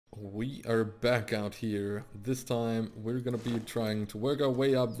we are back out here. This time we're gonna be trying to work our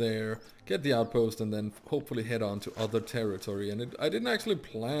way up there, get the outpost, and then hopefully head on to other territory. And I didn't actually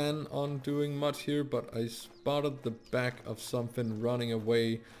plan on doing much here, but I spotted the back of something running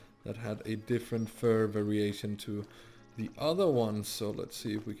away that had a different fur variation to the other one. So let's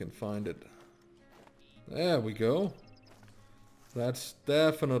see if we can find it. There we go. That's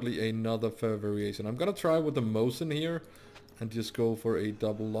definitely another fur variation. I'm gonna try with the Mosin here and just go for a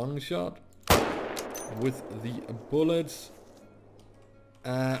double long shot with the bullets.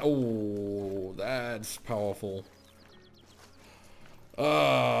 Oh, that's powerful.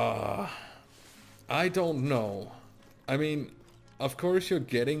 I don't know. I mean, of course you're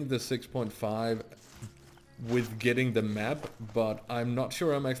getting the 6.5 with getting the map, but I'm not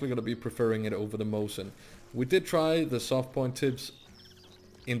sure I'm actually going to be preferring it over the Mosin. We did try the soft point tips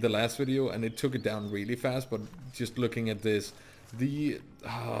in the last video and it took it down really fast, but just looking at this, the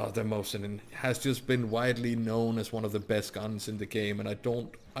Mosin has just been widely known as one of the best guns in the game, and I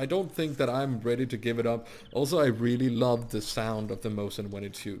don't think that I'm ready to give it up. Also, I really love the sound of the Mosin when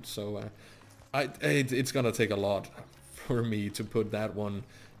it shoots, so it's gonna take a lot for me to put that one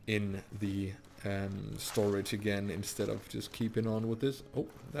in the storage again instead of just keeping on with this. Oh,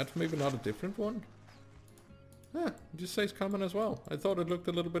 that's maybe not a different one. It just says common as well. I thought it looked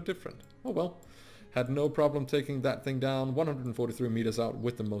a little bit different. Oh well. Had no problem taking that thing down 143 meters out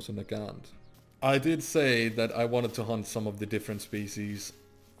with the Mosin Nagant. I did say that I wanted to hunt some of the different species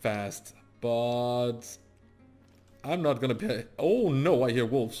fast, but I'm not gonna be... Oh no, I hear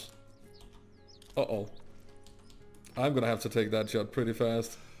wolves. Uh-oh. I'm gonna have to take that shot pretty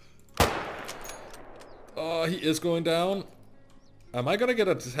fast. Oh, he is going down. Am I gonna get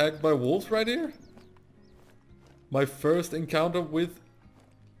attacked by wolves right here? My first encounter with...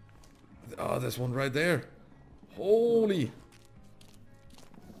 Oh, there's one right there. Holy.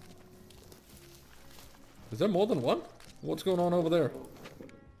 Is there more than one? What's going on over there?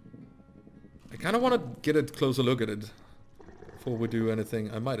 I kind of want to get a closer look at it before we do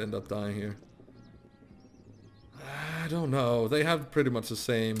anything. I might end up dying here. I don't know. They have pretty much the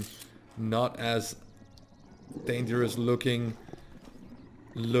same, not as dangerous looking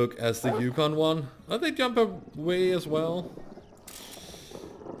look as the Yukon one. Oh, they jump away as well.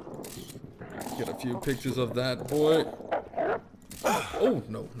 Get a few pictures of that boy. Oh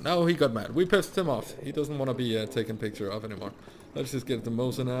no, now he got mad. We pissed him off. He doesn't want to be taken picture of anymore. Let's just get the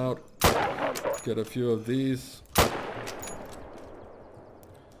Mosin out. Get a few of these.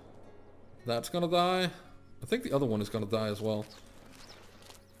 That's gonna die. I think the other one is gonna die as well.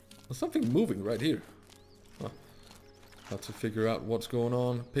 There's something moving right here. Have to figure out what's going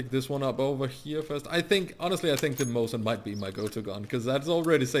on. Pick this one up over here first. Honestly, I think the Mosin might be my go-to gun, because that's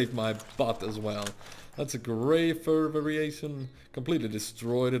already saved my butt as well. That's a gray fur variation. Completely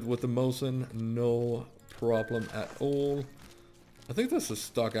destroyed it with the Mosin. No problem at all. I think there's a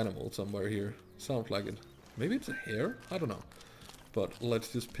stock animal somewhere here. Sounds like it. Maybe it's a hare? I don't know. But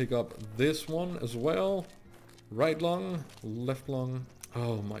let's just pick up this one as well. Right lung, left lung.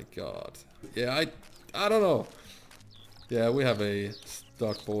 Oh my god. Yeah, I don't know. Yeah, we have a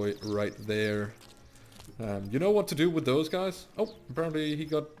stock boy right there. You know what to do with those guys? Oh, apparently he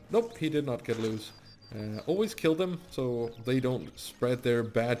got... Nope, he did not get loose. Always kill them so they don't spread their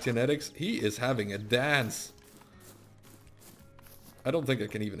bad genetics. He is having a dance. I don't think I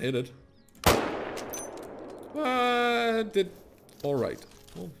can even hit it. Did... Alright.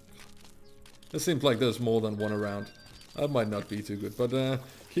 Well, it seems like there's more than one around. That might not be too good, but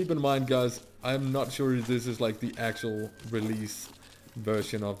keep in mind, guys, I'm not sure if this is like the actual release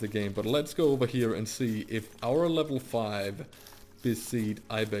version of the game, but let's go over here and see if our level 5 Bizseed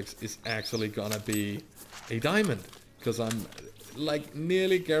Ibex is actually gonna be a diamond, because I'm like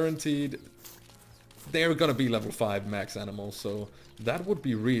nearly guaranteed they're gonna be level 5 max animals, so that would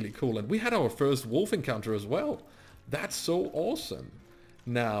be really cool. And we had our first wolf encounter as well. That's so awesome.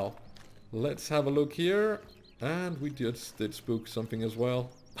 Now, let's have a look here. And we just did spook something as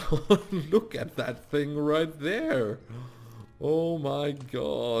well. Look at that thing right there. Oh my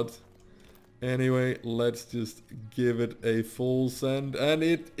god. Anyway, let's just give it a full send. And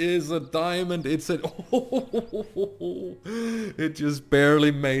it is a diamond. It's a... Oh, it just barely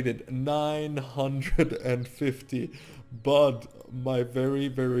made it. 950. But my very,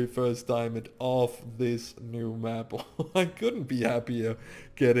 very first diamond off this new map. I couldn't be happier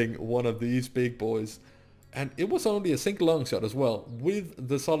getting one of these big boys. And it was only a single long shot as well, with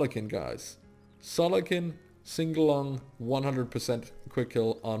the Solikin, guys. Solikin, single long, 100% quick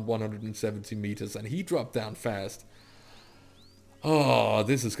kill on 170 meters, and he dropped down fast. Oh,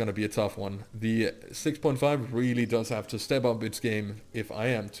 this is gonna be a tough one. The 6.5 really does have to step up its game if I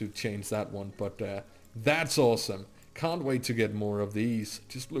am to change that one. But that's awesome. Can't wait to get more of these.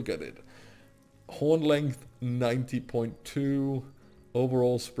 Just look at it. Horn length 90.2.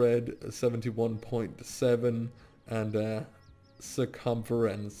 Overall spread 71.7. And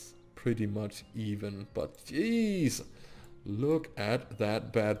circumference pretty much even. But jeez, look at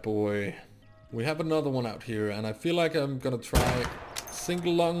that bad boy. We have another one out here, and I feel like I'm gonna try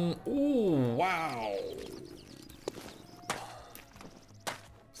single lung. Ooh, wow.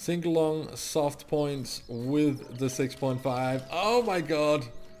 Single lung soft points with the 6.5. Oh my god.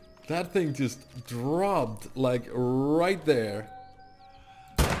 That thing just dropped like right there.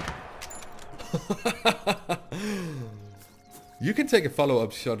 You can take a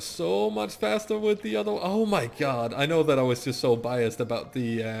follow-up shot so much faster with the other. Oh my god. I know that I was just so biased about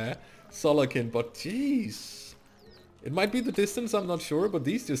the Solikin, but jeez. It might be the distance, I'm not sure, but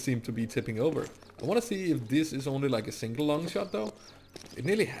these just seem to be tipping over. I want to see if this is only like a single long shot though. It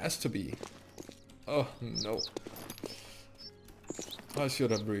nearly has to be. Oh no. I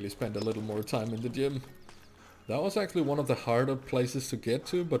should have really spent a little more time in the gym. That was actually one of the harder places to get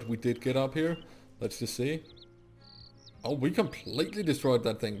to, but we did get up here. Let's just see. Oh, we completely destroyed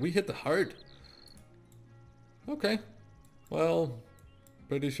that thing. We hit the heart. Okay. Well,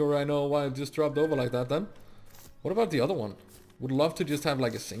 pretty sure I know why it just dropped over like that then. What about the other one? Would love to just have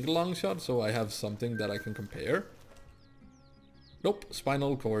like a single long shot so I have something that I can compare. Nope,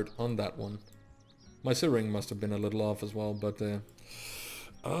 spinal cord on that one. My searing must have been a little off as well, but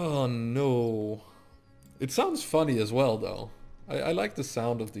oh no. It sounds funny as well though. I like the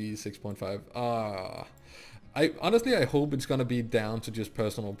sound of the 6.5. Honestly, I hope it's gonna be down to just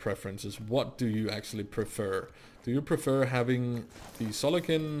personal preferences. What do you actually prefer? Do you prefer having the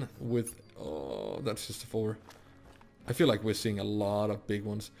Solikin with... Oh, that's just a 4. I feel like we're seeing a lot of big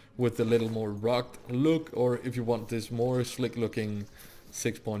ones with a little more rocked look, or if you want this more slick looking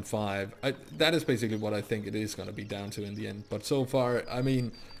 6.5. That is basically what I think it is gonna be down to in the end. But so far, I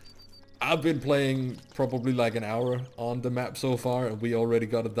mean, I've been playing probably like an hour on the map so far, and we already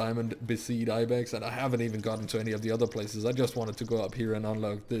got a diamond besieged Ibex, and I haven't even gotten to any of the other places. I just wanted to go up here and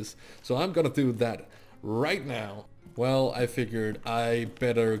unlock this. So I'm gonna do that right now. Well, I figured I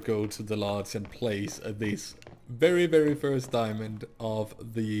better go to the lodge and place this very first diamond of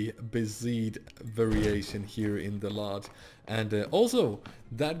the besieged variation here in the lodge. And also,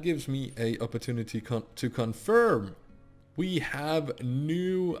 that gives me a opportunity to confirm we have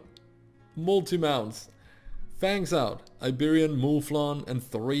new multi-mounts. Fangs out, Iberian Mouflon, and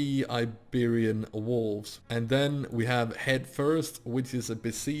 3 Iberian Wolves. And then we have Head First, which is a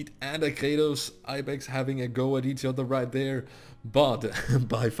Besieged and a Kratos Ibex having a go at each other right there. But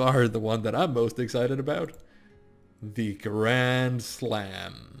by far the one that I'm most excited about, the Grand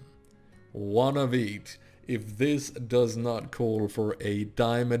Slam. One of each. If this does not call for a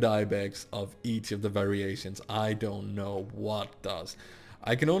Diamond Ibex of each of the variations, I don't know what does.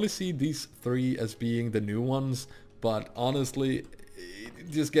 I can only see these 3 as being the new ones, but honestly,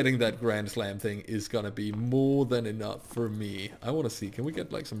 just getting that Grand Slam thing is gonna be more than enough for me. I want to see, can we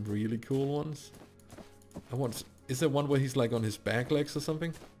get like some really cool ones? Is there one where he's like on his back legs or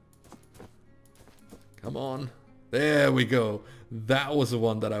something? Come on. There we go. That was the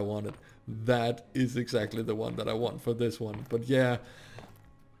one that I wanted. That is exactly the one that I want for this one. But yeah,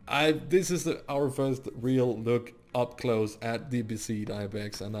 this is our first real look up close at the besieged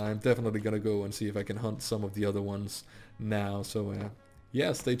Ibex, and I'm definitely gonna go and see if I can hunt some of the other ones now. So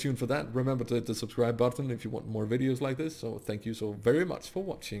yeah, stay tuned for that. Remember to hit the subscribe button if you want more videos like this. So thank you so very much for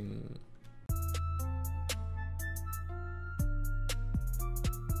watching.